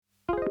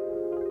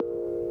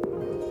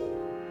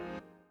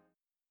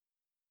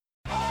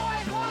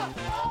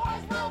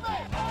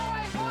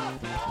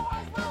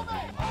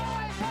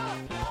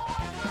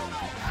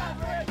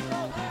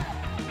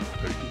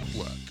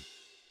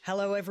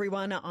Hello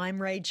everyone,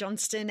 I'm Ray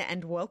Johnston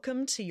and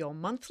welcome to your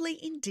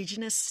monthly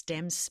Indigenous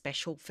STEM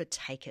special for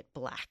Take It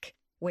Black,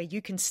 where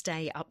you can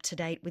stay up to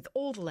date with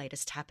all the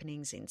latest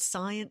happenings in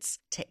science,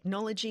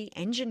 technology,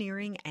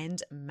 engineering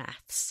and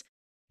maths.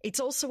 It's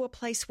also a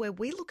place where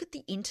we look at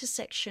the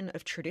intersection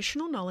of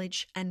traditional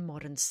knowledge and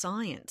modern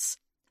science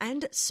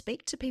and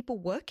speak to people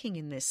working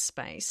in this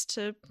space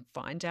to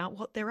find out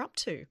what they're up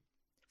to.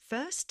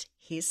 First,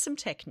 here's some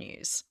tech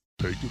news.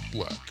 Take It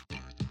Black.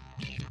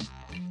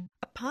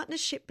 A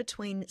partnership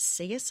between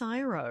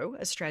CSIRO,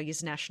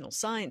 Australia's National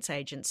Science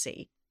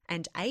Agency,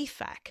 and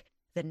AFAC,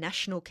 the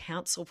National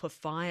Council for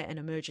Fire and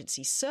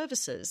Emergency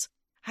Services,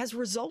 has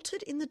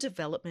resulted in the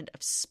development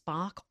of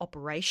Spark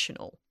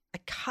Operational, a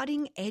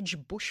cutting-edge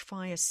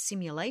bushfire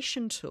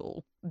simulation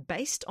tool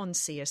based on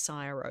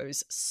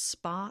CSIRO's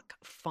Spark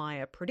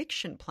Fire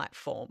Prediction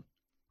Platform.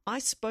 I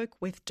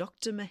spoke with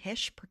Dr.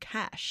 Mahesh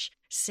Prakash,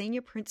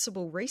 Senior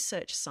Principal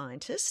Research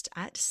Scientist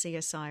at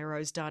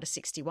CSIRO's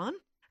Data61,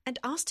 and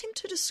asked him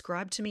to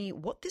describe to me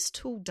what this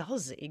tool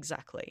does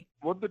exactly.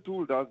 What the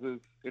tool does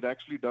is it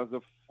actually does a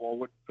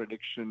forward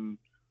prediction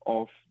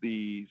of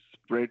the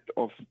spread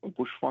of a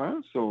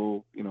bushfire.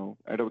 So,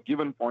 at a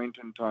given point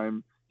in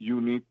time,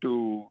 you need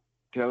to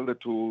tell the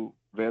tool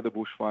where the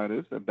bushfire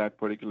is at that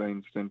particular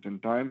instant in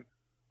time.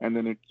 And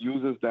then it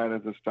uses that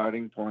as a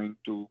starting point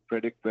to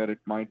predict where it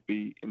might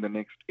be in the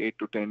next 8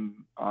 to 10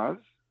 hours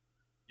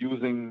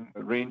using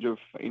a range of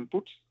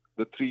inputs,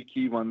 the three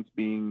key ones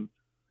being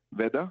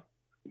weather.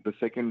 The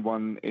second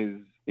one is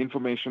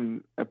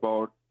information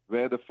about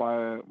where the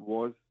fire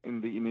was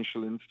in the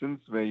initial instance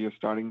where you're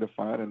starting the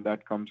fire, and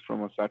that comes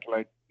from a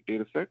satellite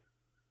data set.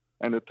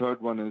 And the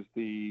third one is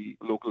the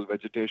local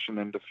vegetation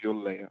and the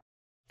fuel layer.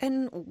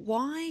 And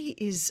why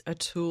is a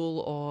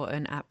tool or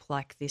an app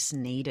like this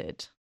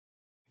needed?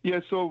 Yeah,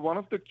 so one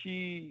of the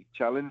key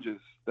challenges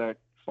that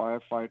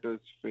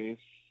firefighters face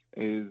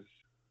is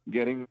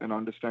getting an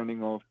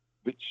understanding of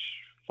which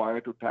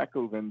fire to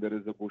tackle when there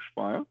is a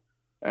bushfire,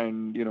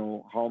 and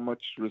how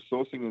much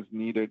resourcing is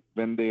needed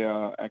when they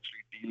are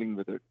actually dealing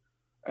with it,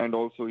 and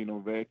also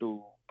where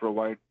to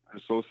provide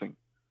resourcing.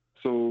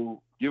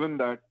 So given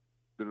that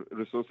the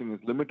resourcing is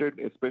limited,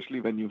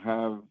 especially when you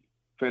have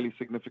fairly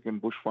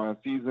significant bushfire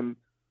season,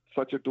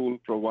 such a tool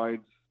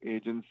provides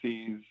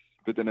agencies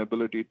with an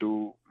ability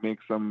to make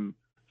some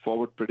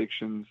forward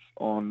predictions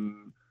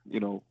on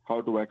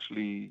how to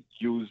actually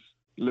use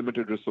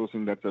limited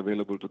resourcing that's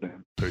available to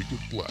them. Take It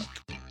Black.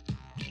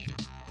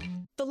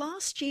 The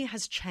last year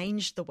has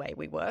changed the way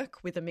we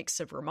work, with a mix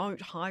of remote,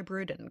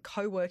 hybrid and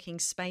co-working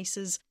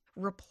spaces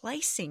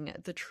replacing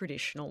the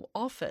traditional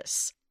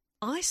office.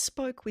 I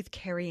spoke with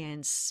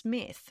Kerry-Ann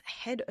Smith,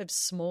 Head of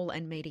Small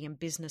and Medium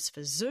Business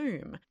for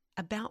Zoom,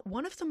 about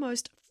one of the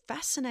most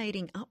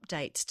fascinating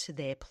updates to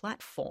their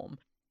platform,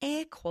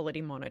 air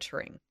quality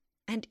monitoring,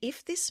 and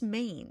if this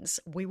means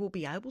we will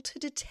be able to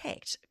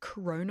detect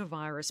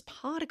coronavirus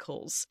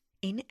particles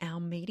in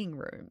our meeting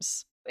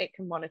rooms. It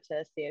can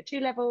monitor CO2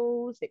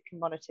 levels, it can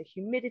monitor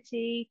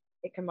humidity,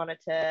 it can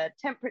monitor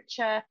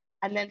temperature,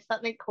 and then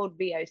something called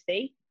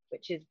VOC,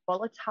 which is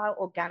volatile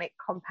organic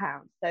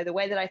compounds. So the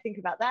way that I think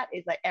about that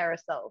is like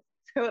aerosols.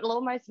 So it'll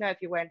almost know if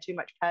you're wearing too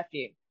much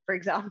perfume, for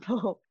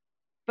example.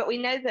 But we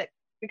know that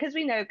because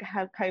we know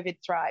how COVID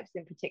thrives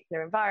in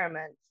particular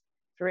environments,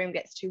 if the room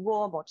gets too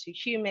warm or too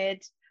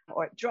humid,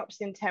 or it drops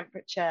in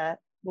temperature,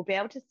 we'll be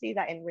able to see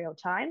that in real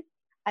time.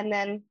 And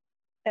then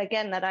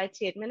again, that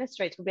IT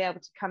administrator will be able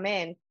to come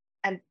in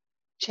and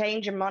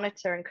change and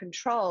monitor and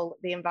control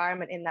the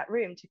environment in that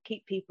room to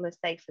keep people as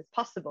safe as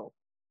possible.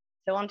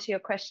 So on to your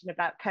question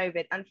about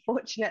COVID,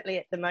 unfortunately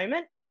at the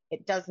moment,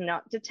 it does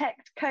not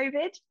detect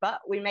COVID,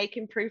 but we make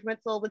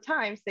improvements all the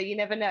time. So you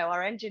never know.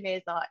 Our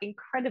engineers are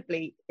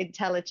incredibly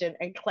intelligent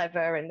and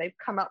clever, and they've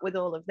come up with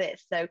all of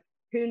this. So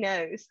who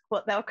knows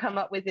what they'll come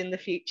up with in the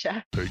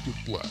future. Take It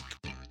Black.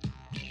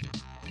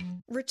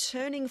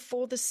 Returning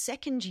for the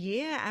second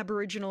year,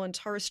 Aboriginal and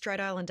Torres Strait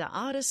Islander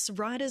artists,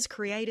 writers,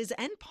 creators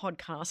and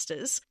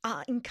podcasters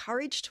are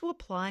encouraged to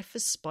apply for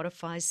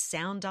Spotify's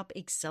Sound Up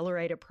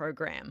Accelerator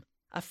program,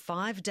 a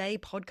 5-day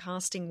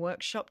podcasting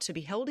workshop to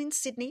be held in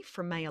Sydney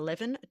from May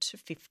 11 to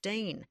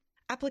 15.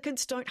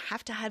 Applicants don't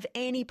have to have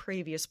any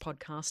previous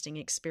podcasting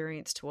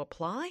experience to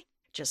apply,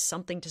 just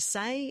something to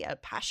say, a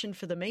passion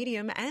for the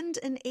medium and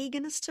an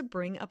eagerness to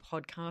bring a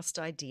podcast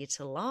idea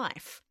to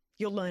life.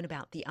 You'll learn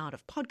about the art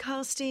of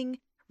podcasting,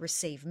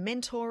 receive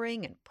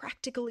mentoring and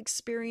practical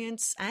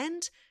experience,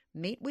 and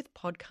meet with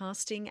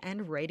podcasting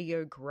and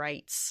radio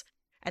greats.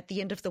 At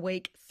the end of the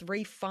week,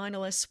 3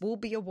 finalists will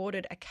be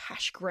awarded a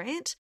cash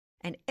grant,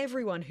 and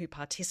everyone who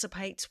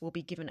participates will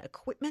be given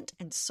equipment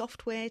and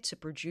software to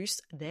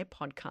produce their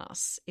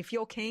podcasts. If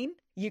you're keen,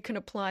 you can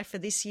apply for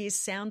this year's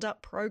Sound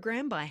Up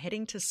program by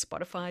heading to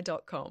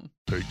spotify.com.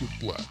 Take It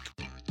Black.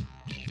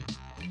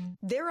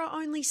 There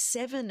are only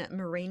 7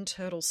 marine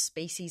turtle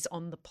species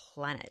on the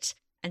planet,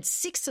 and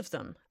 6 of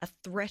them are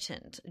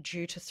threatened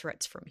due to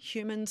threats from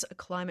humans,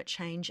 climate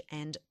change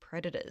and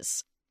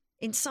predators.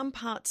 In some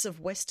parts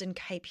of Western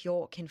Cape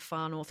York in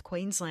far north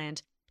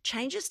Queensland,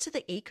 Changes to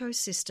the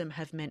ecosystem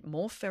have meant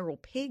more feral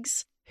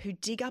pigs who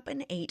dig up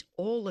and eat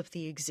all of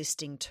the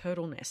existing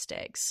turtle nest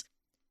eggs.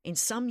 In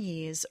some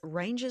years,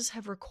 rangers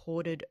have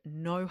recorded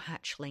no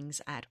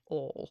hatchlings at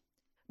all.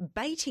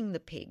 Baiting the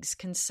pigs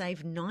can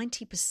save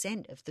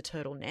 90% of the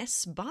turtle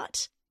nests,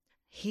 but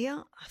here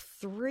are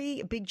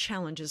 3 big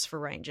challenges for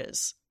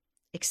rangers: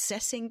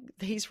 accessing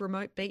these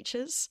remote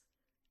beaches,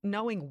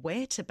 knowing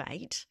where to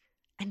bait,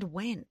 and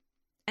when.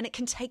 And it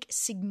can take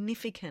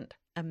significant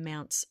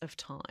amounts of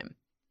time.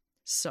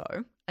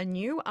 So, a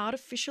new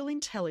artificial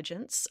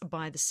intelligence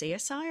by the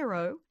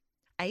CSIRO,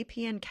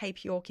 APN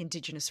Cape York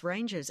Indigenous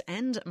Rangers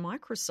and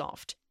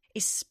Microsoft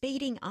is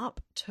speeding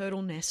up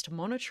turtle nest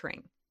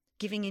monitoring,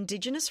 giving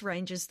Indigenous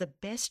rangers the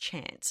best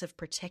chance of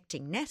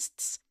protecting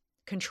nests,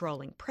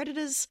 controlling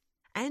predators,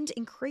 and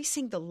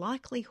increasing the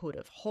likelihood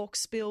of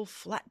hawksbill,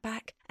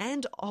 flatback,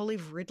 and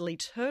olive ridley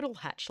turtle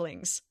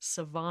hatchlings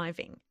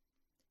surviving.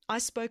 I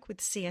spoke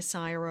with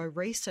CSIRO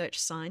research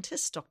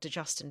scientist Dr.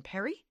 Justin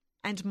Perry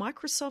and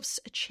Microsoft's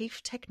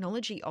Chief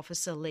Technology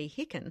Officer Lee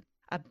Hicken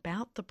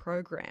about the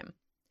program.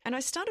 And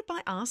I started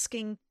by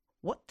asking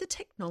what the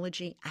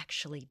technology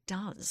actually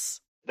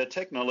does. The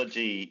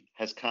technology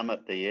has come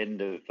at the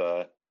end of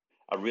a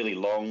really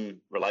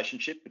long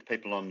relationship with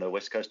people on the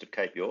west coast of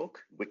Cape York,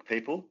 Wick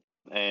people.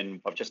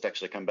 And I've just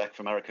actually come back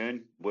from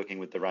Arakoon, working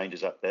with the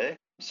rangers up there.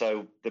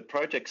 So the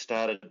project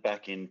started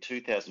back in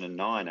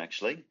 2009,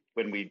 actually,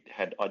 when we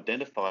had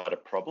identified a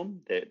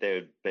problem. There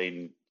had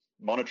been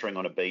monitoring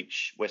on a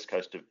beach, west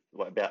coast of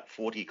about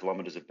 40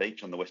 kilometres of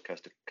beach on the west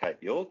coast of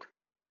Cape York.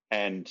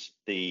 And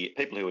the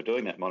people who were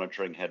doing that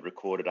monitoring had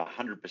recorded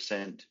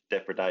 100%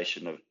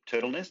 depredation of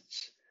turtle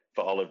nests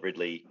for olive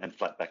ridley and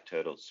flatback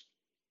turtles.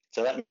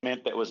 So that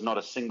meant there was not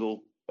a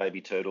single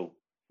baby turtle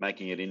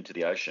making it into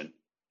the ocean.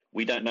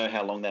 We don't know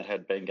how long that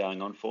had been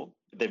going on for.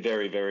 They're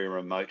very, very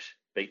remote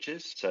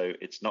beaches, so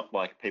it's not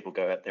like people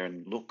go out there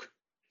and look.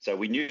 So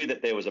we knew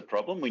that there was a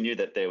problem. We knew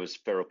that there was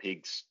feral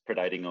pigs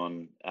predating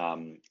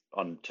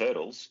on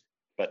turtles,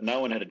 but no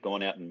one had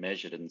gone out and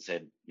measured and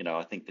said,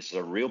 I think this is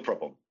a real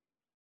problem.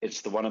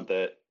 It's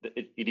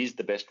it is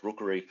the best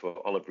rookery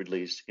for olive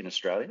ridleys in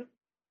Australia,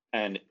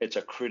 and it's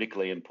a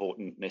critically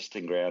important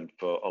nesting ground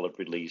for olive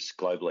ridleys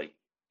globally.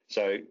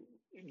 So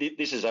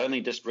this has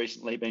only just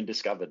recently been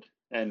discovered.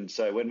 And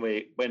so when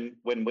we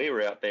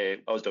were out there,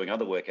 I was doing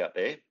other work out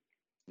there,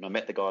 and I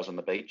met the guys on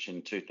the beach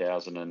in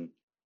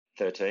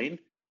 2013,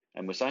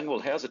 and we're saying, well,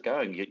 how's it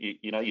going?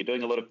 You're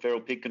doing a lot of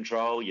feral pig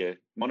control, you're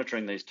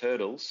monitoring these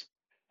turtles.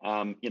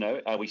 Are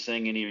we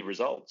seeing any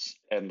results?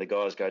 And the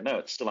guys go, no,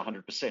 it's still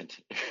 100%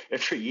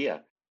 every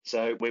year.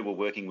 So we were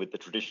working with the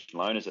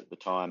traditional owners at the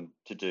time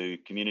to do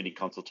community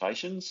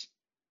consultations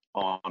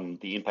on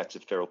the impacts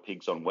of feral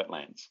pigs on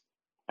wetlands.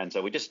 And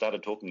so we just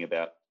started talking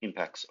about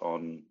impacts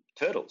on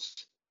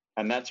turtles.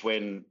 And that's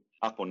when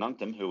Appo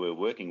Nungtam, who we're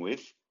working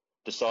with,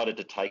 decided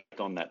to take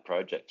on that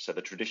project. So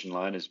the traditional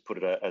owners put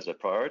it as a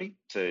priority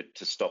to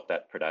stop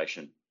that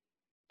predation.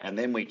 And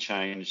then we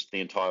changed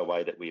the entire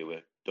way that we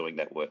were doing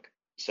that work.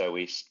 So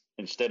we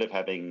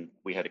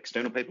had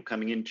external people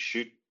coming in to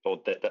shoot, or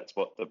that's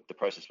what the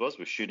process was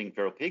shooting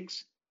feral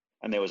pigs.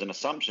 And there was an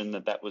assumption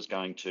that was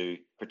going to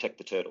protect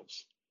the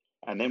turtles.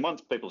 And then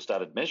once people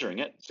started measuring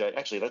it, so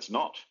actually that's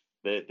not,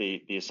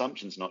 the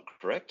assumption's not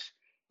correct.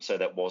 So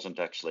that wasn't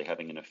actually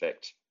having an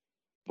effect.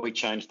 We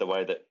changed the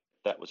way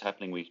that was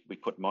happening. We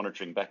put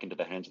monitoring back into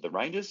the hands of the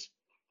rangers,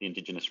 the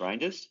Indigenous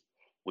rangers.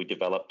 We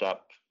developed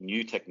up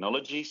new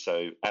technology,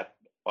 so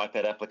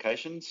iPad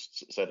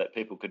applications, so that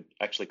people could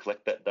actually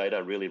collect that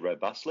data really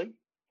robustly.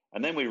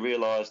 And then we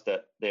realised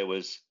that there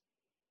was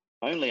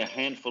only a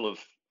handful of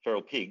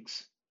feral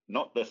pigs,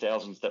 not the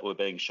thousands that were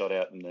being shot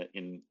out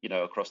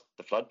across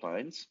the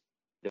floodplains.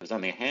 There was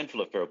only a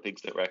handful of feral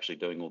pigs that were actually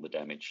doing all the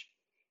damage.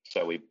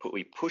 So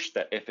we pushed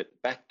that effort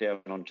back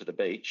down onto the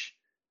beach,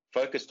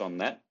 focused on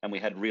that, and we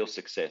had real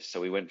success. So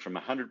we went from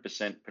 100%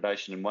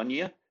 predation in 1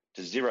 year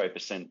to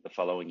 0% the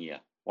following year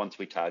once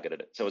we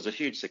targeted it. So it was a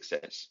huge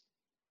success.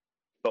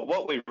 But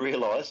what we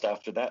realised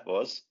after that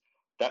was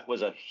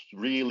a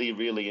really,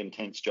 really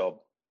intense job.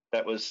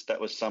 That was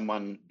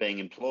someone being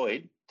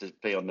employed to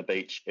be on the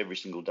beach every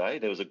single day.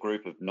 There was a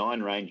group of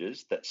 9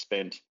 rangers that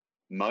spent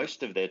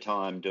most of their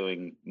time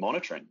doing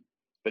monitoring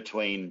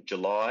between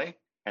July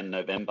and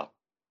November.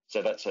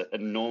 So that's an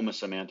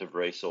enormous amount of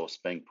resource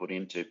being put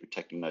into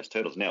protecting those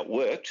turtles. Now it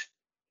worked,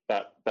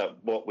 but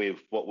what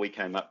we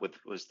came up with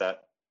was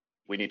that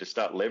we need to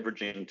start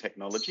leveraging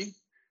technology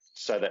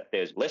so that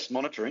there's less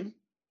monitoring.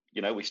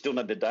 We still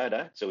need the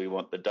data, so we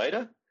want the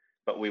data,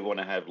 but we want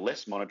to have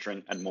less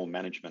monitoring and more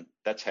management.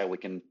 That's how we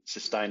can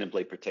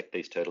sustainably protect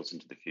these turtles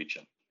into the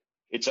future.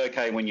 It's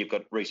okay when you've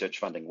got research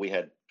funding. We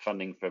had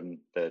funding from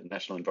the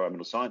National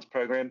Environmental Science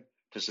Program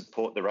to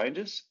support the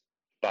rangers,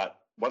 but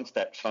once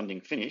that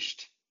funding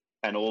finished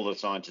and all the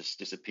scientists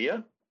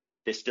disappear,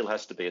 there still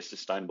has to be a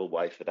sustainable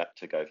way for that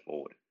to go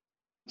forward.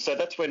 So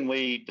that's when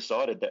we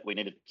decided that we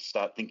needed to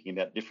start thinking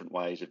about different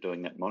ways of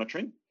doing that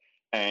monitoring.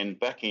 And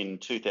back in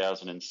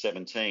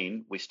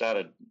 2017, we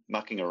started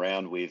mucking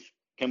around with,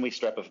 can we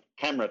strap a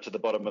camera to the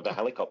bottom of a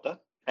helicopter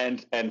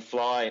and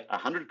fly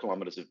 100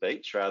 kilometres of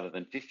beach rather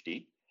than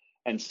 50,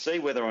 and see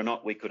whether or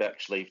not we could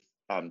actually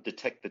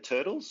detect the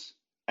turtles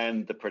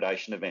and the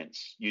predation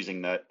events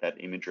using that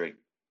imagery.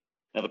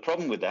 Now, the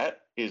problem with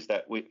that is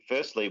that we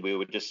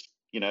were just,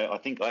 I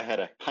think I had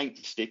a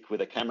paint stick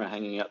with a camera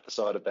hanging out the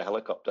side of the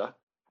helicopter.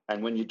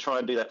 And when you try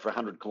and do that for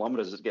 100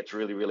 kilometres, it gets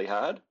really, really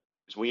hard.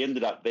 So we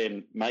ended up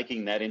then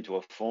making that into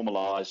a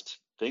formalised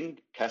thing,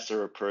 CASA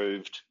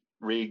approved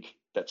rig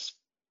that's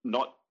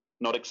not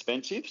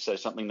expensive, so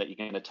something that you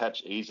can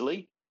attach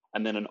easily,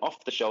 and then an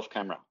off-the-shelf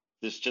camera.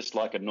 There's just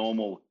like a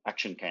normal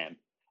action cam,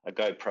 a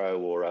GoPro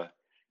or a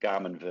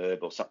Garmin Verb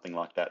or something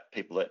like that,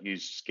 people that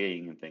use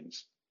skiing and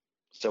things.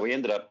 So we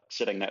ended up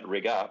setting that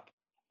rig up,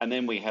 and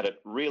then we had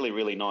it really,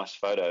 really nice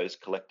photos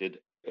collected.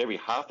 Every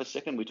half a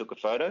second we took a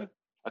photo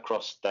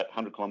across that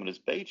 100 kilometres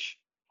beach,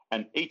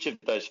 and each of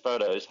those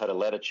photos had a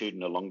latitude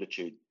and a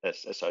longitude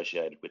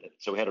associated with it.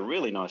 So we had a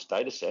really nice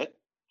data set,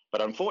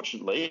 but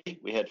unfortunately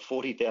we had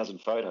 40,000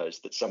 photos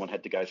that someone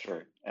had to go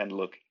through and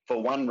look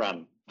for one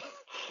run.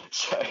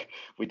 So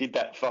we did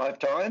that 5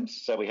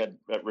 times. So we had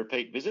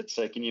repeat visits.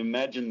 So can you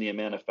imagine the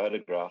amount of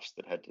photographs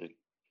that had to...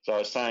 So I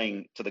was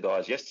saying to the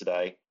guys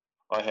yesterday,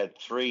 I had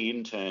 3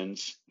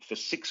 interns for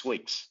 6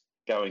 weeks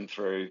going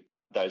through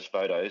those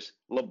photos,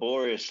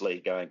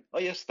 laboriously going, oh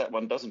yes, that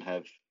one doesn't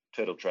have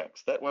turtle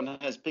tracks. That one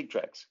has pig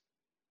tracks.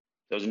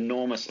 There was an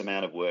enormous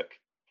amount of work.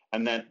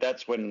 And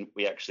that's when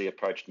we actually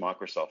approached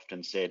Microsoft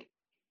and said,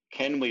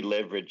 can we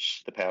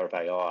leverage the power of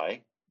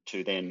AI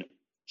to then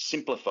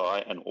simplify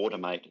and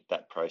automate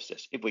that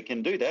process? If we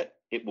can do that,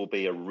 it will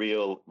be a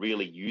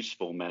really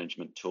useful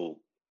management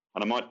tool.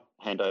 And I might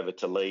hand over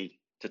to Lee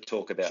to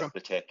talk about the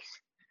tech.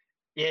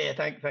 Yeah,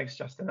 thanks,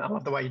 Justin. I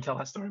love the way you tell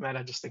that story, mate.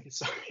 I just think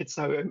it's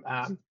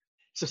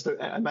just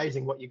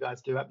amazing what you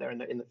guys do up there in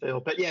the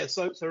field. But yeah,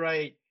 so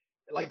Ray,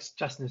 like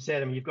Justin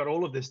said, I mean, you've got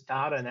all of this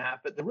data now,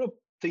 but the real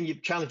thing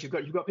you've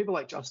got people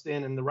like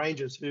Justin and the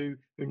rangers who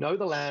know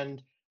the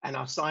land and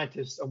are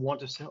scientists and want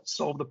to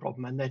solve the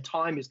problem, and their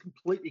time is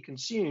completely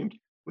consumed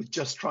with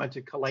just trying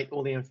to collate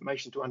all the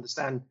information to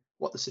understand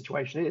what the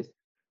situation is.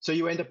 So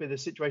you end up in a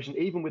situation,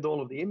 even with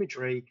all of the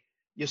imagery,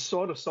 you're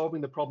sort of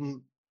solving the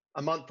problem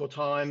a month or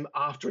time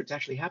after it's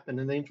actually happened,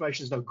 and the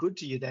information is no good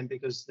to you then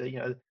because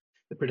the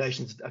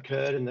predation's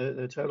occurred and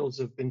the turtles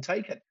have been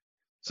taken.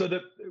 So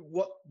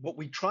what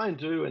we try and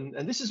do,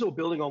 and this is all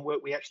building on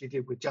work we actually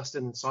did with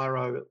Justin and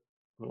Cyro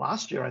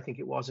last year, I think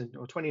it was,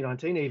 or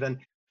 2019 even,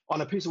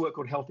 on a piece of work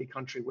called Healthy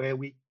Country, where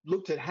we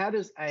looked at how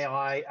does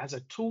AI as a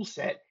tool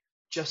set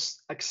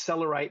just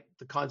accelerate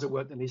the kinds of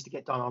work that needs to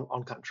get done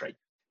on country.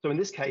 So in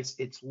this case,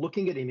 it's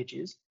looking at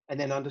images and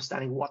then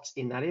understanding what's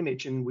in that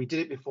image. And we did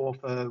it before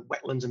for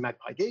wetlands and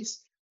magpie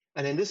geese.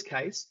 And in this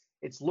case,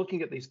 it's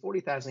looking at these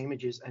 40,000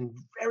 images and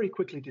very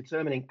quickly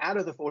determining out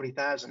of the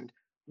 40,000,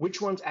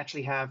 which ones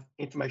actually have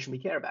information we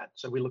care about.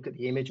 So we look at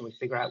the image and we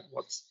figure out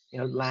what's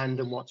land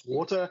and what's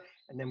water.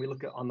 And then we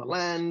look at on the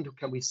land,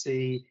 can we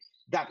see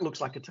that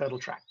looks like a turtle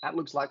track, that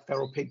looks like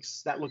feral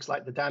pigs, that looks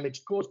like the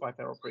damage caused by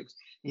feral pigs.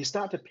 And you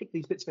start to pick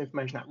these bits of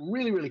information out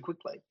really, really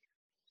quickly.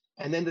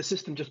 And then the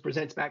system just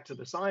presents back to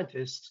the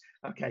scientists,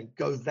 okay,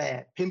 go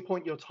there,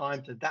 pinpoint your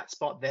time to that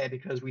spot there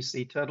because we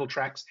see turtle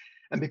tracks.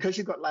 And because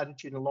you've got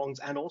latitude and longs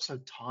and also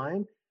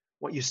time,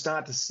 what you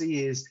start to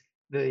see is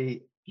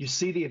you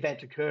see the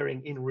event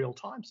occurring in real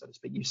time, so to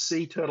speak. You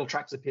see turtle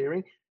tracks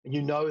appearing, and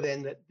you know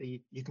then that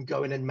you can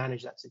go in and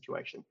manage that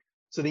situation.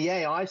 So the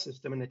AI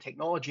system and the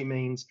technology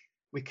means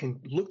we can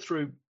look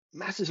through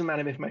massive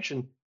amount of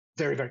information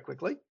very, very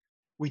quickly.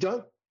 We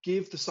don't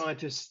give the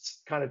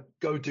scientists kind of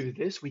go do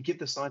this. We give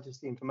the scientists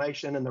the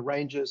information and the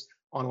rangers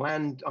on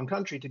land, on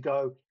country to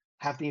go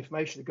have the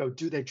information to go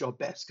do their job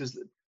best. Because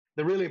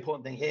the really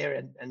important thing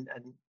here and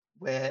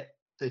where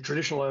the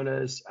traditional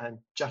owners and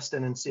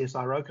Justin and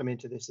CSIRO come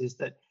into this is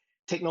that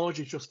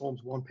technology just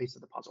forms one piece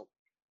of the puzzle.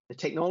 The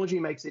technology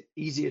makes it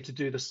easier to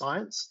do the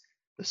science.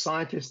 The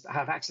scientists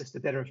have access to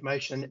better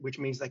information, which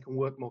means they can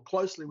work more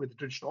closely with the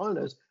traditional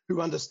owners who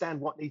understand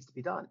what needs to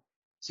be done.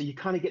 So you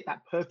kind of get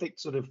that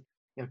perfect sort of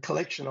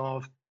collection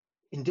of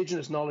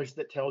indigenous knowledge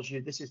that tells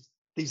you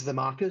these are the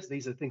markers,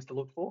 these are the things to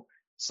look for,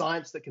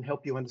 science that can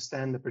help you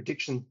understand the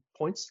prediction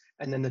points,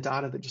 and then the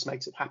data that just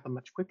makes it happen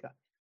much quicker.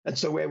 And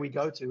so where we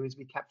go to is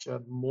we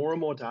capture more and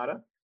more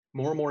data,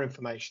 more and more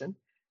information,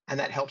 and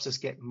that helps us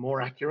get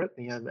more accurate.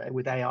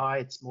 With AI,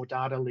 it's more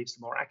data leads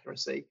to more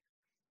accuracy.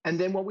 And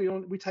then what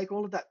we take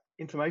all of that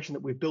information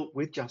that we've built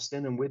with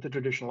Justin and with the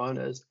traditional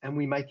owners, and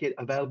we make it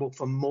available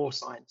for more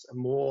science and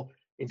more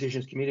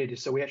indigenous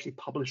communities. So we actually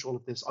publish all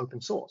of this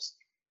open source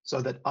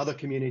so that other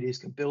communities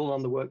can build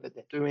on the work that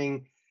they're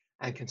doing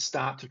and can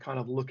start to kind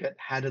of look at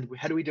how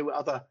do we do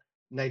other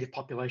native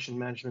population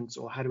managements,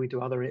 or how do we do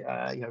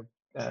other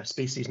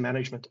species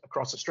management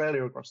across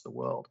Australia or across the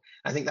world.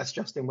 I think that's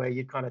just in where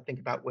you kind of think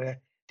about where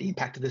the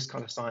impact of this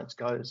kind of science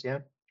goes.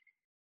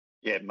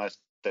 Yeah, most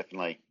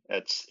definitely.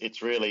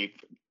 It's really,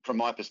 from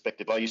my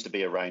perspective, I used to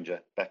be a ranger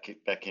back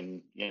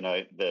in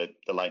the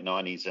late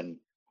 90s, and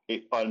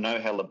I know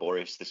how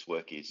laborious this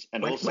work is.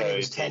 And when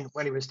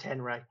he was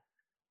 10, Ray.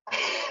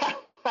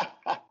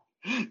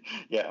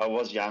 Yeah, I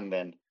was young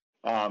then.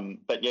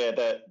 But yeah,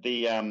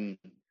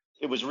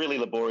 it was really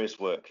laborious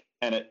work,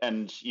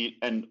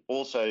 and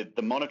also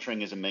the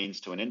monitoring is a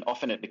means to an end.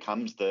 Often it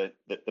becomes the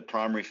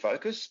primary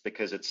focus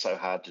because it's so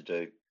hard to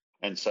do.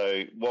 And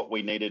so what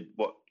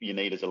you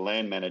need as a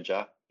land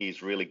manager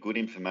is really good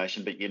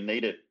information, but you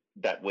need it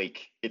that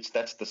week.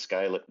 That's the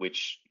scale at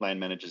which land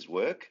managers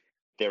work.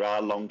 There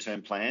are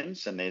long-term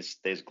plans and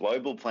there's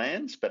global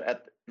plans,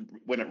 but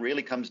when it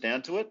really comes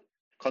down to it,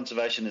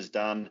 conservation is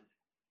done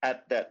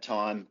at that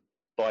time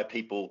by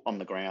people on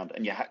the ground,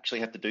 and you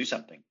actually have to do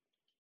something.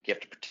 You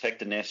have to protect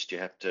the nest. You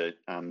have to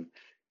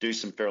do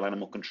some feral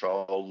animal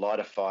control, light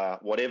a fire,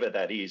 whatever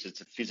that is. It's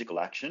a physical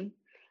action,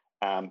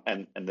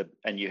 and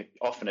you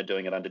often are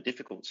doing it under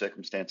difficult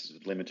circumstances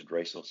with limited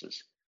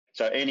resources.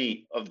 So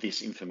any of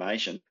this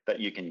information that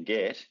you can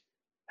get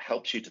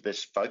helps you to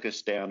just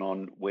focus down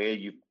on where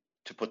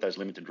to put those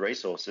limited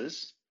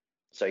resources.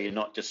 So you're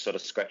not just sort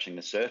of scratching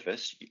the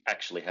surface, you're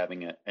actually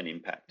having an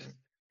impact.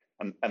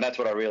 And that's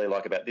what I really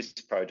like about this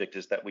project,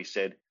 is that we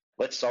said,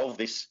 let's solve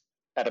this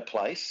at a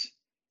place.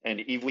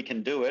 And if we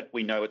can do it,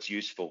 we know it's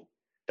useful.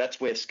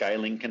 That's where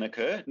scaling can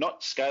occur.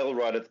 Not scale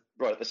right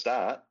at the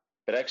start,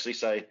 but actually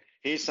say,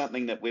 here's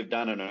something that we've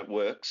done and it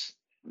works.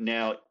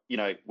 Now,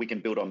 we can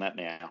build on that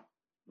now,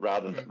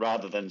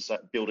 rather than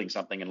building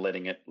something and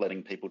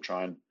letting people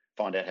try and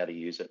find out how to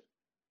use it.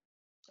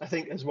 I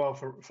think as well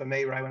for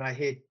me, Ray, when I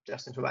hear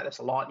Justin talk about this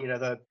a lot,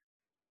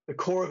 the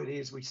core of it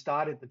is we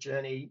started the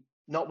journey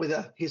not with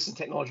here's some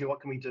technology,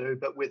 what can we do,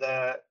 but with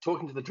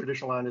talking to the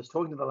traditional owners,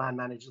 talking to the land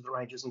managers, the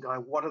rangers, and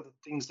going, what are the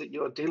things that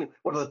you're dealing with?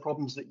 What are the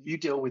problems that you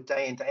deal with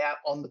day in, day out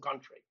on the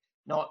country,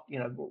 not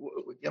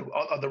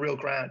on the real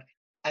ground?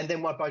 And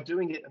then by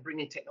doing it and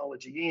bringing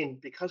technology in,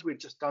 because we've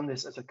just done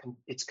this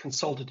it's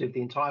consultative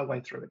the entire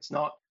way through. It's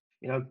not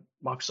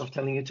Microsoft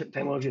telling you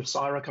technology of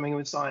CSIRO coming in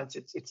with science.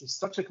 It's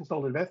such a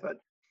consultative effort.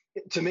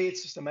 To me,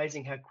 it's just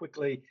amazing how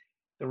quickly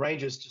the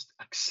rangers just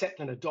accept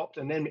and adopt,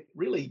 and then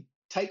really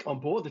take on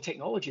board the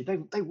technology.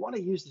 They want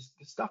to use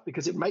this stuff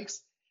because it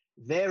makes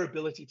their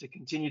ability to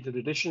continue the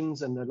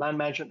traditions and the land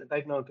management that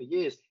they've known for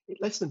years. It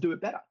lets them do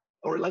it better,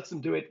 or it lets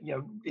them do it,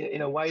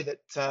 in a way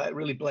that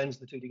really blends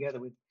the two together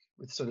with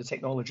sort of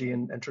technology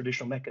and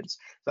traditional methods.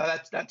 So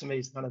that to me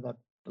is kind of the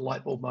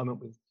light bulb moment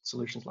with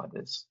solutions like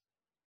this.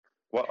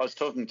 Well, I was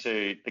talking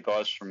to the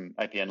guys from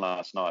APN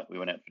last night. We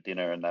went out for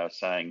dinner, and they were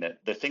saying that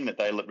the thing that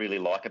they really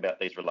like about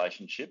these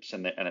relationships,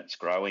 and it's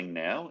growing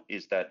now,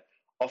 is that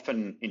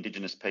often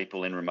Indigenous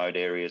people in remote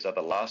areas are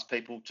the last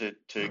people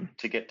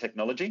to get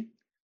technology.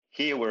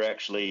 Here,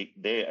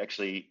 they're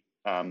actually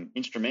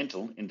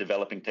instrumental in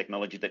developing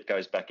technology that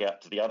goes back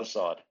out to the other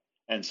side,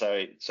 and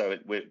so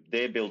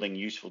they're building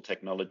useful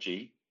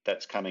technology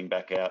that's coming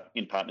back out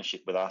in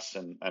partnership with us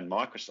and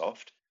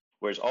Microsoft.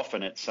 Whereas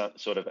often it's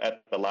sort of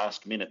at the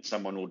last minute,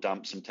 someone will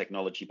dump some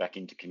technology back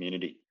into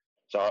community.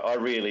 So I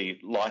really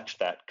liked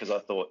that, because I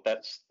thought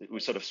we're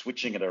sort of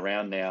switching it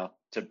around now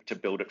to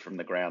build it from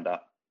the ground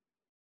up.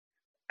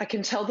 I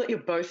can tell that you're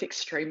both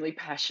extremely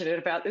passionate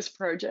about this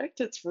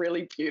project. It's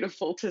really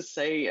beautiful to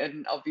see,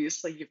 and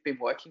obviously you've been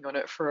working on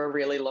it for a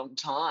really long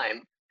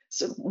time.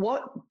 So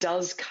what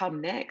does come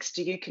next?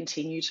 Do you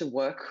continue to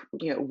work,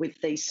 with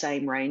these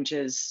same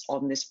rangers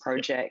on this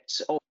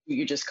project, or do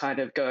you just kind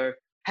of go,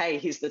 hey,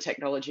 here's the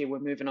technology, we're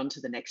moving on to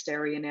the next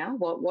area now?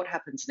 What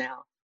happens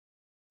now?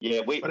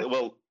 Yeah,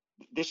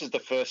 this is the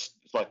first,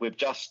 we've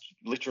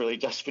literally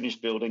just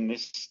finished building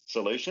this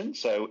solution.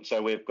 So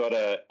we've got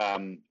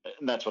and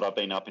that's what I've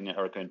been up in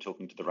Arakoon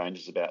talking to the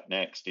rangers about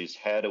next, is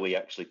how do we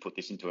actually put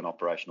this into an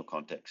operational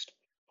context?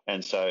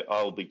 And so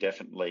I'll be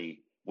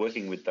definitely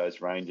working with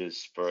those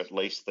rangers for at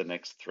least the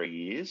next 3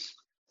 years.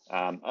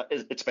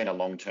 It's been a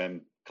long-term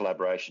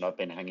collaboration. I've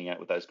been hanging out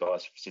with those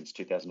guys since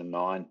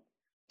 2009.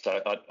 So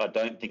I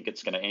don't think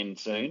it's going to end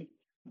soon.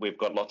 We've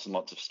got lots and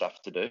lots of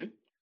stuff to do.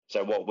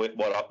 So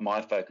what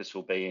my focus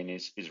will be in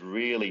is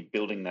really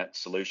building that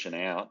solution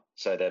out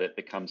so that it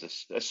becomes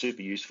a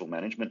super useful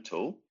management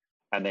tool.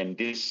 And then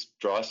this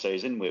dry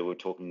season, where we're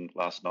talking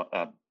last night,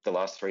 the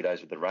last 3 days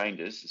with the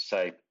rangers, is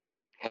say,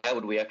 how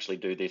would we actually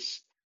do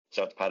this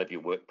so it's part of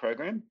your work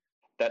program?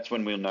 That's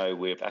when we'll know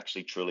we've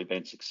actually truly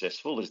been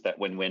successful, is that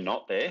when we're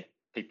not there,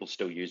 people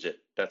still use it.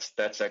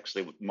 That's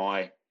actually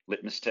my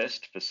litmus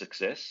test for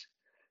success.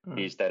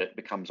 Is that it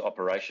becomes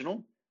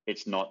operational.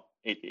 It's not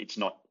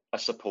a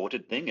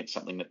supported thing. It's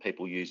something that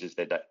people use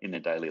in their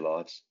daily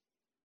lives.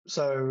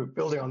 So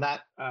building on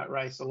that,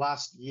 Ray, so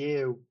last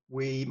year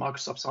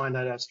Microsoft signed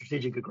a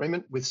strategic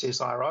agreement with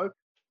CSIRO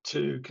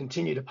to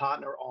continue to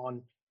partner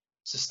on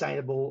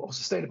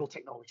sustainable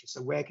technology.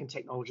 So where can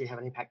technology have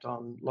an impact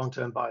on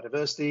long-term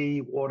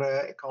biodiversity,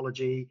 water,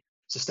 ecology,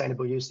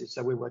 sustainable usage?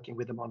 So we're working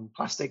with them on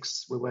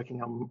plastics. We're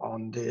working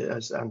on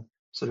the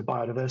sort of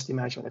biodiversity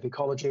management of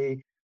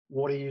ecology,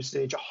 water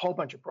usage, a whole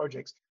bunch of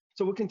projects.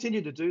 So we'll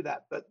continue to do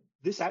that. But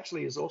this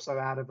actually is also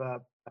out of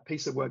a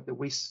piece of work that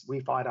we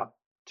fired up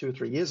 2 or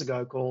 3 years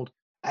ago called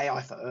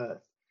AI for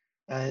Earth.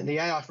 And the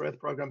AI for Earth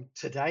program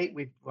to date,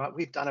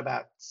 we've done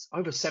about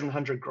over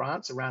 700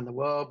 grants around the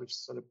world. We've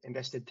sort of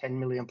invested $10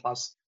 million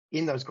plus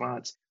in those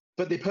grants.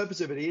 But the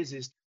purpose of it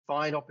is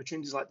find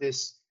opportunities like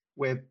this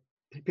where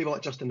people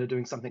like Justin are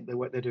doing something, the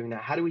work they're doing now.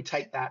 How do we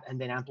take that and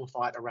then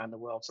amplify it around the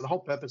world? So the whole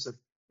purpose of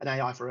an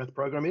AI for Earth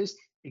program is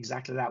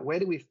exactly that.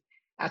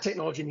 Our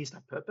technology needs to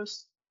have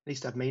purpose,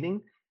 needs to have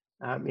meaning.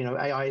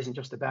 AI isn't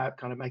just about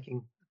kind of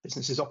making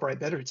businesses operate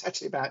better. It's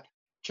actually about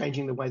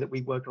changing the way that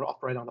we work or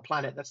operate on the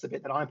planet. That's the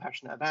bit that I'm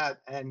passionate about.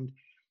 And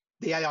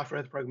the AI for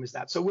Earth program is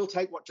that. So we'll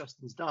take what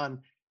Justin's done,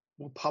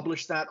 we'll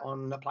publish that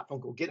on a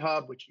platform called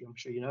GitHub, which I'm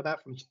sure you know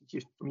about from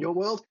your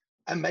world,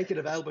 and make it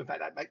available. In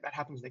fact, that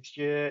happens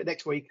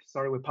next week.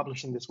 We're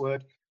publishing this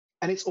work.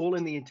 And it's all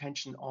in the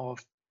intention of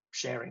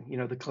sharing.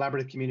 The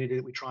collaborative community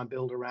that we try and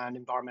build around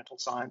environmental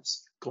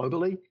science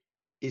globally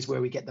is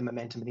where we get the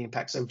momentum and the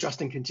impact. So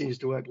Justin continues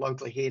to work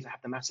locally here to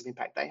have the massive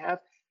impact they have.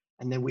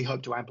 And then we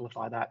hope to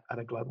amplify that at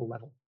a global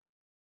level.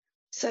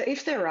 So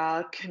if there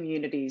are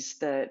communities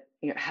that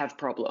have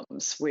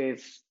problems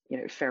with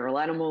feral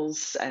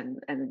animals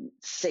and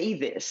see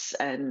this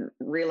and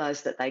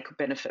realize that they could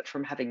benefit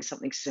from having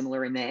something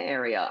similar in their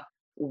area,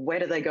 where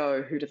do they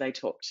go? Who do they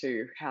talk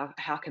to?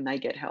 How can they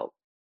get help?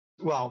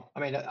 Well,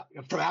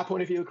 from our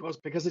point of view, of course,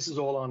 because this is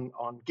all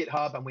on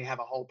GitHub and we have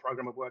a whole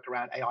program of work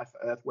around AI for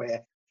Earth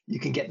where you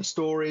can get the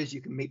stories,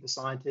 you can meet the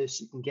scientists,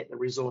 you can get the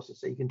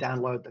resources, so you can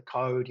download the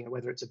code,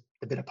 whether it's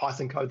a bit of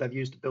Python code they've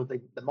used to build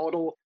the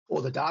model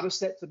or the data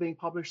sets are being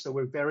published. So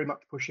we're very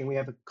much pushing. We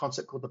have a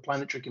concept called the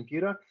planetary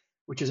computer,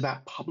 which is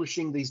about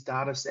publishing these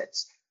data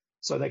sets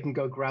so they can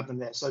go grab them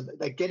there. So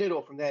they get it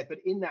all from there. But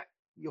in that,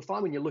 you'll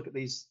find when you look at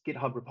these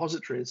GitHub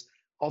repositories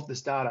of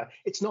this data,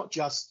 it's not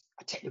just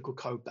a technical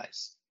code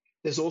base.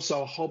 There's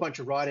also a whole bunch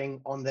of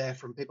writing on there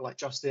from people like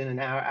Justin and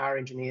our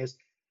engineers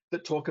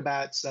that talk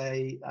about,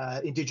 say,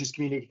 Indigenous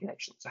community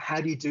connections. So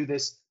how do you do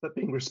this, but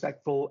being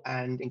respectful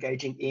and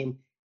engaging in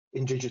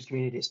Indigenous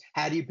communities?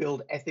 How do you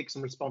build ethics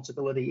and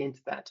responsibility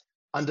into that?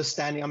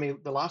 Understanding,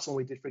 the last one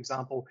we did, for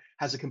example,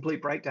 has a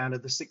complete breakdown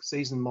of the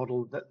 6-season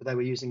model that they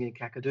were using in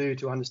Kakadu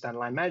to understand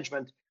land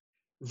management.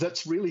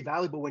 That's really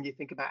valuable when you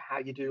think about how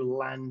you do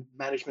land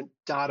management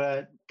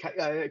data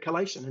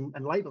collation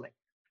and labeling.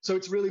 So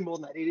it's really more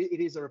than that. It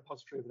is a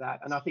repository of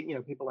that. And I think,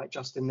 people like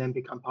Justin then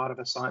become part of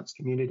a science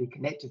community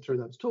connected through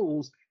those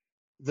tools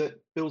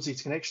that builds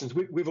these connections.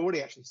 We've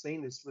already actually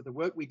seen this with the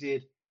work we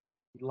did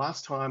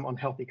last time on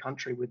Healthy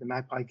Country with the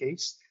magpie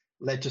geese,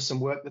 led to some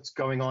work that's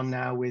going on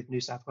now with New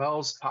South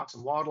Wales Parks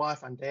and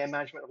Wildlife and their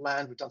management of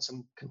land. We've done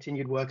some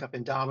continued work up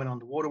in Darwin on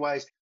the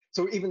waterways.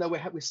 So even though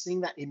we're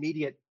seeing that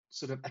immediate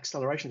sort of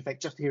acceleration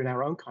effect just here in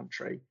our own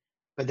country,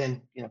 but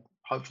then,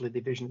 hopefully the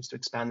vision is to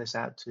expand this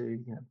out to,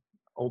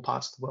 all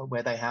parts of the world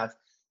where they have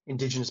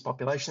Indigenous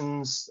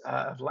populations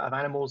of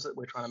animals that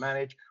we're trying to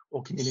manage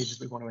or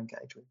communities we want to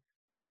engage with.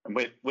 And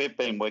we've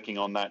been working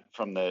on that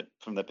from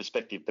the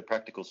perspective, the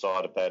practical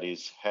side of that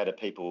is how do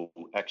people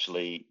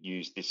actually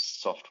use this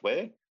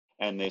software?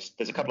 And there's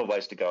a couple of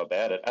ways to go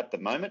about it. At the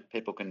moment,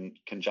 people can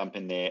jump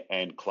in there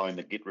and clone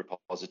the Git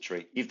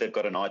repository if they've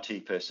got an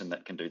IT person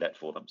that can do that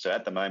for them. So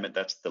at the moment,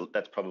 that's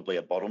probably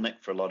a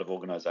bottleneck for a lot of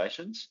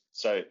organisations.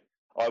 So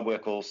I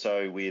work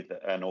also with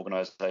an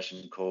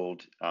organisation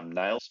called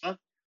NAILSMA,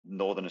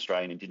 Northern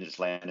Australian Indigenous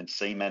Land and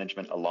Sea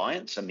Management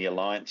Alliance, and the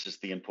alliance is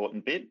the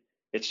important bit.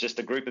 It's just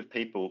a group of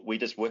people. We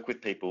just work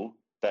with people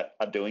that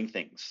are doing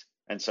things.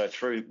 And so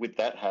with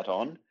that hat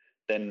on,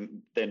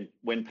 then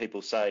when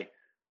people say,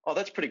 oh,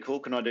 that's pretty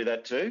cool, can I do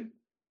that too?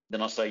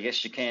 Then I'll say,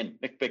 yes, you can.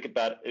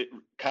 But it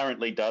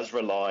currently does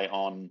rely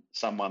on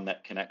someone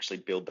that can actually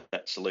build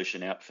that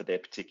solution out for their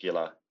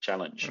particular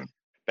challenge. Mm.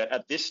 But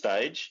at this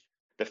stage,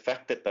 the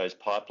fact that those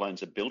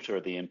pipelines are built are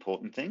the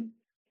important thing,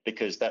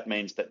 because that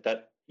means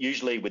that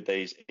usually with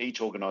these, each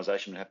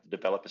organisation would have to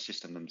develop a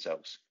system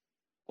themselves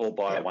or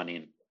buy one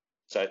in.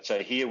 So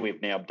here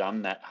we've now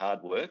done that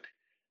hard work.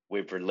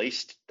 We've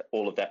released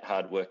all of that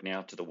hard work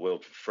now to the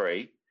world for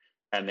free.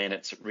 And then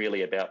it's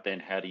really about then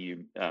how do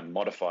you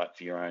modify it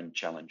for your own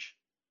challenge?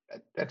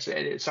 That's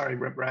it. Sorry,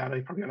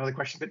 Brad, probably another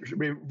question, but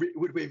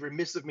would be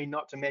remiss of me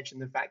not to mention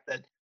the fact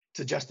that,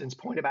 to Justin's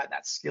point about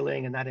that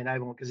skilling and that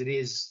enablement, because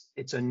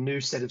it's a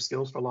new set of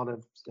skills for a lot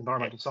of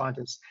environmental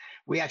scientists.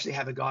 We actually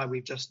have a guy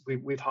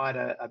we've hired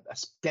a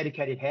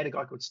dedicated head, a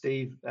guy called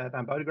Steve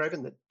Van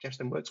Bodegraven that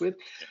Justin works with,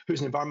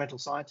 who's an environmental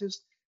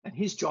scientist, and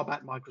his job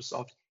at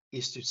Microsoft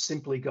is to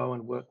simply go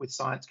and work with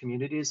science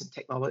communities and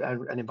technology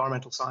and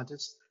environmental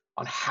scientists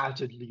on how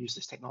to use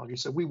this technology.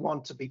 So we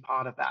want to be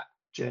part of that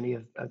journey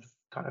of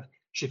kind of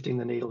shifting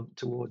the needle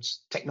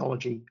towards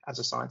technology as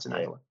a science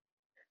enabler.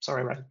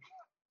 Sorry, Ray.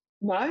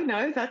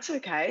 No, that's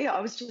okay.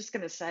 I was just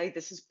going to say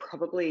this is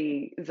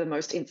probably the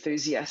most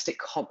enthusiastic,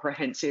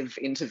 comprehensive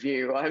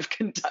interview I've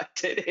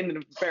conducted in a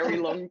very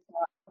long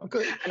time.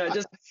 Good. And I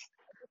just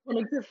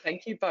wanted to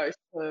thank you both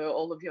for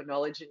all of your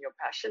knowledge and your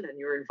passion and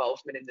your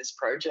involvement in this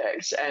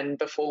project. And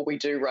before we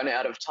do run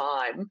out of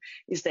time,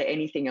 is there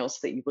anything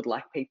else that you would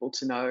like people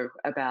to know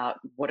about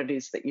what it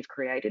is that you've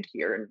created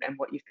here and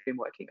what you've been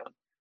working on?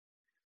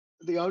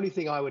 The only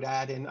thing I would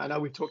add, and I know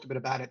we've talked a bit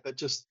about it, but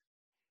just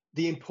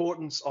the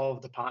importance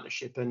of the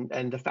partnership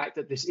and the fact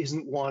that this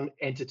isn't one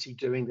entity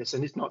doing this.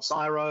 And it's not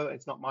Cyro,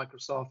 it's not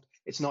Microsoft,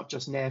 it's not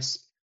just NESP,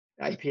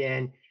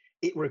 APN.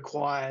 It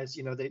requires,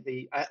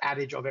 the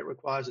adage of it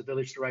requires a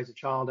village to raise a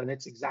child. And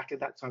it's exactly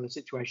that kind of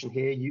situation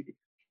here.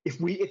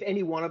 If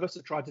any one of us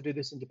had tried to do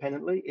this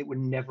independently, it would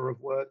never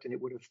have worked and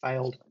it would have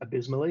failed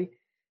abysmally.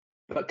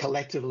 But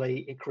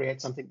collectively, it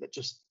creates something that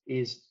just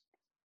is,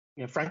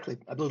 frankly,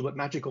 a little bit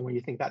magical when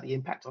you think about the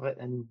impact of it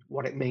and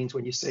what it means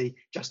when you see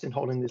Justin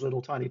holding these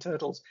little tiny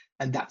turtles.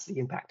 And that's the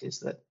impact, is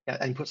that,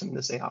 and he puts them in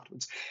the sea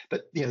afterwards.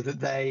 But,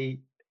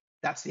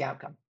 that's the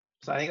outcome.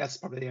 So I think that's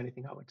probably the only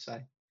thing I would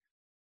say.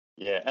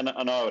 Yeah, and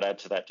I would add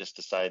to that just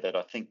to say that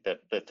I think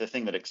that the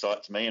thing that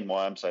excites me and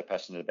why I'm so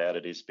passionate about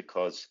it is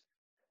because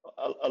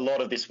a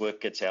lot of this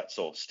work gets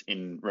outsourced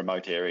in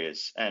remote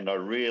areas, and I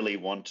really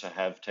want to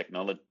have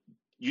technology.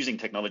 Using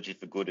technology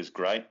for good is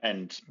great,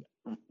 and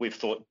we've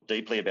thought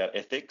deeply about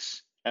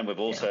ethics, and we've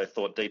also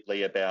thought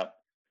deeply about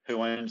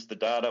who owns the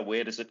data,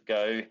 where does it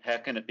go, how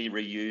can it be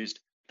reused.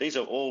 These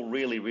are all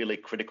really, really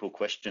critical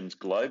questions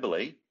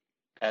globally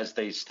as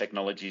these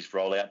technologies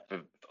roll out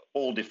for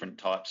all different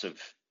types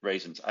of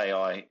reasons.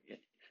 AI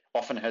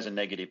often has a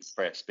negative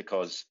press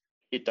because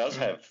it does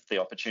have the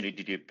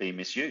opportunity to be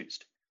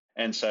misused.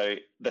 And so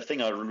the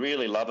thing I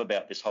really love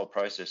about this whole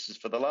process is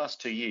for the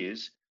last 2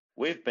 years,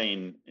 we've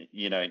been,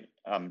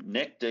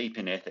 neck deep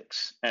in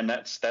ethics. And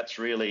that's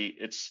really,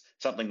 it's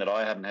something that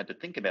I haven't had to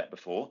think about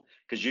before,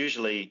 because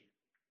usually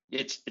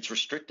it's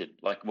restricted.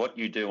 Like what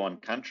you do on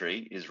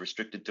country is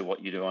restricted to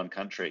what you do on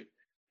country.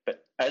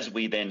 But as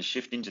we then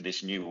shift into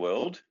this new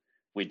world,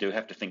 we do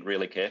have to think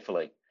really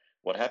carefully.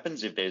 What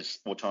happens if there's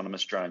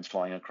autonomous drones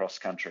flying across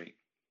country?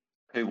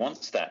 Who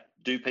wants that?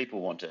 Do people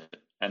want it?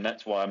 And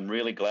that's why I'm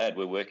really glad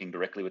we're working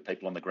directly with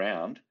people on the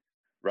ground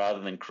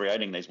rather than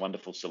creating these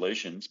wonderful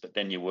solutions. But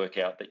then you work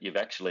out that you've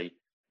actually,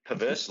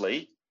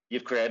 perversely,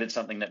 you've created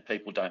something that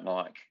people don't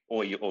like,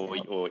 or you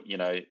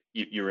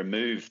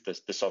remove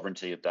the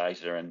sovereignty of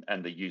data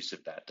and the use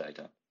of that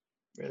data.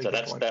 Really, so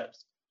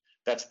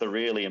that's the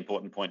really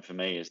important point for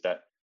me, is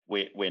that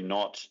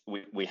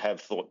we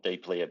have thought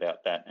deeply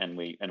about that, and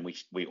we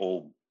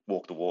all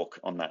walk the walk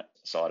on that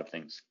side of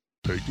things.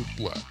 Take it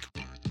black.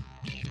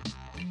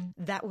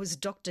 That was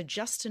Dr.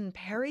 Justin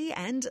Perry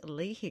and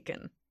Lee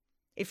Hicken.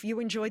 If you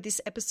enjoyed this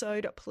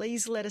episode,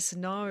 please let us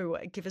know.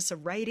 Give us a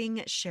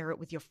rating, share it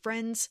with your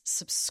friends,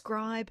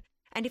 subscribe,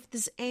 and if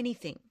there's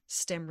anything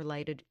STEM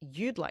related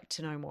you'd like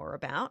to know more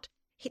about,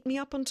 hit me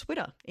up on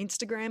Twitter,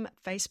 Instagram,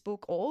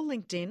 Facebook, or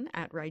LinkedIn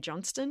at Ray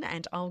Johnston,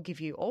 and I'll give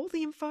you all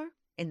the info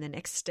in the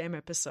next STEM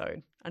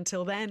episode.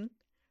 Until then,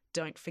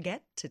 don't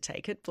forget to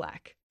take it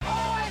black.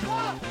 Always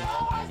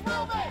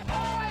will be.